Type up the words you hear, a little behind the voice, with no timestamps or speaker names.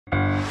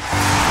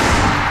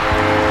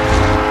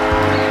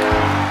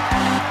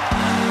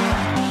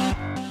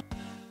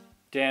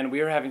and we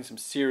are having some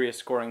serious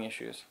scoring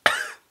issues.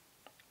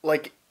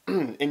 Like,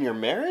 in your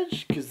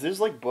marriage? Because there's,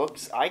 like,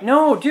 books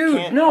No,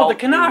 dude, no, the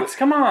Canucks,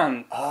 come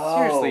on.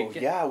 Oh,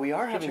 seriously. Yeah, we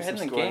are having your head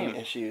some in the scoring game.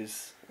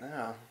 issues.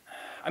 Yeah.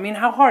 I mean,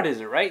 how hard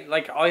is it, right?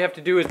 Like, all you have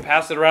to do is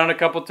pass it around a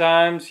couple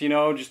times, you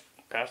know, just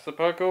pass the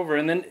puck over,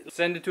 and then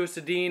send it to a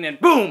Sedin, and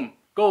boom!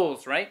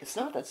 Goals, right? It's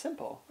not that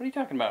simple. What are you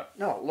talking about?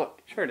 No,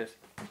 look. Sure it is.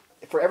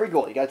 For every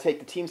goal, you got to take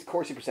the team's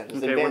Corsi percentage.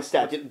 It's Okay, an advanced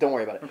stat. Don't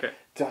worry about it. Okay.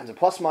 Times a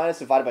plus minus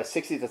divided by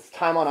 60. That's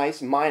time on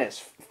ice minus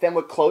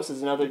Fenwick close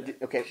is another.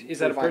 Okay. Is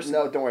that a person?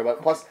 No, don't worry about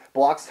it. Plus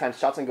blocks times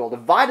shots on goal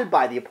divided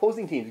by the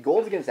opposing team's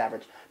goals against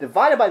average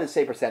divided by the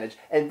save percentage,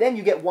 and then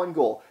you get one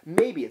goal.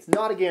 Maybe it's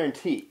not a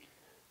guarantee.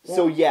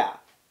 So yeah,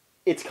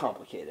 it's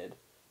complicated.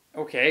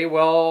 Okay,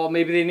 well,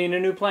 maybe they need a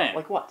new plan.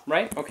 Like what?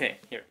 Right? Okay,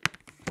 here.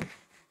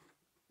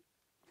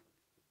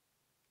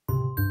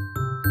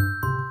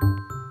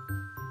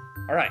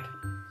 All right.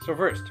 So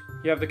first,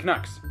 you have the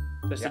Canucks.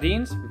 The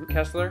Sedins,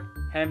 Kessler,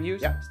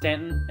 Hamhughes,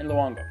 Stanton, and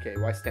Luongo. Okay,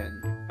 why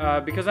Stanton?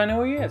 Because I know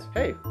who he is.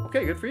 Hey,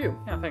 okay, good for you.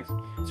 Yeah, thanks.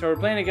 So we're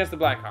playing against the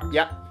Blackhawks.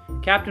 Yeah.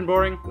 Captain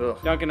Boring, Ugh.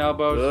 Duncan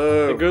Elbows,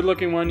 Ugh. the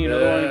good-looking one, you know,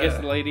 the one against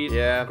the ladies.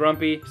 Yeah.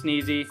 Grumpy,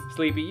 Sneezy,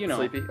 Sleepy, you know.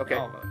 Sleepy, okay.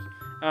 All of those.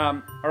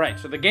 All right,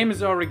 so the game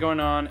is already going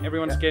on.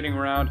 Everyone's skating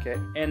around. Okay.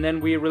 And then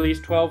we release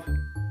 12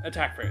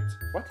 attack ferrets.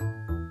 What?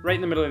 Right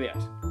in the middle of the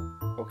ice.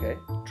 Okay.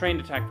 Trained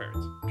attack ferrets.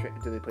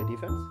 Do they play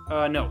defense?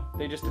 No,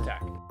 they just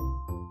attack.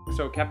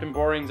 So Captain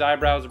Boring's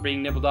eyebrows are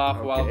being nibbled off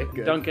while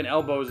good. Duncan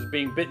Elbows is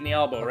being bit in the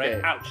elbow,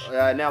 right? Ouch.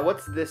 Now,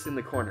 what's this in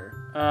the corner?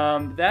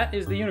 That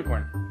is the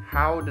unicorn.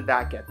 How did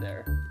that get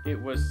there? It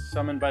was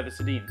summoned by the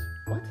Sedins.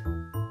 What?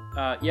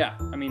 Yeah,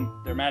 I mean,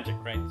 they're magic,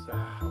 right? So,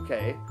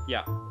 Okay.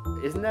 yeah.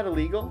 Isn't that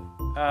illegal?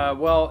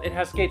 Well, it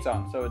has skates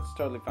on, so it's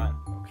totally fine.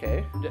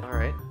 Okay. All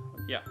right.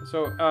 Yeah,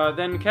 so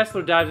then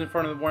Kessler dives in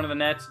front of one of the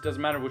nets.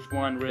 Doesn't matter which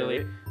one, really.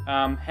 Okay.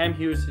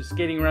 Hamhughes is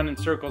skating around in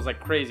circles like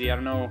crazy. I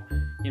don't know,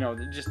 you know,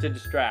 just to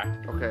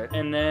distract. Okay.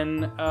 And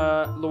then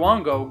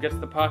Luongo gets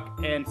the puck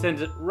and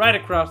sends it right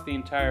across the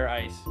entire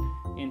ice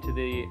into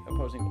the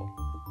opposing goal.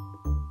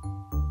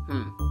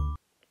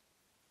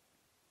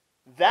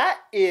 That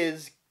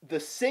is the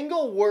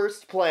single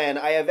worst plan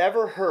I have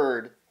ever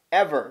heard,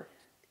 ever,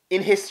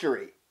 in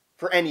history,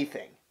 for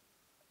anything.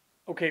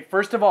 Okay,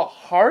 first of all,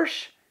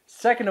 harsh.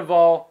 Second of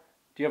all,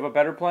 do you have a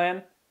better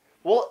plan?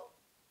 Well,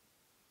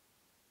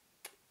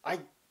 I'll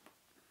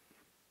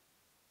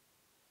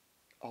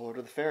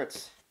order the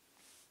ferrets.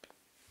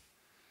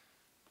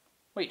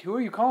 Wait, who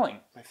are you calling?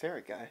 My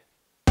ferret guy.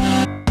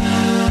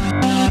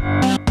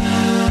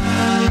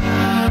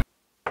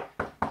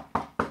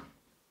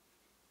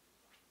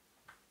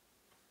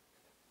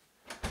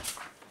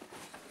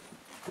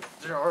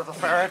 Did you order the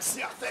ferrets?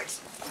 Yeah,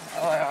 thanks.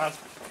 Oh my God.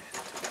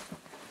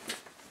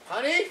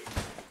 Honey?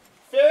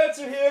 Ferrets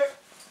are here.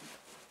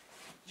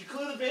 Did you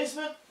clear the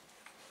basement?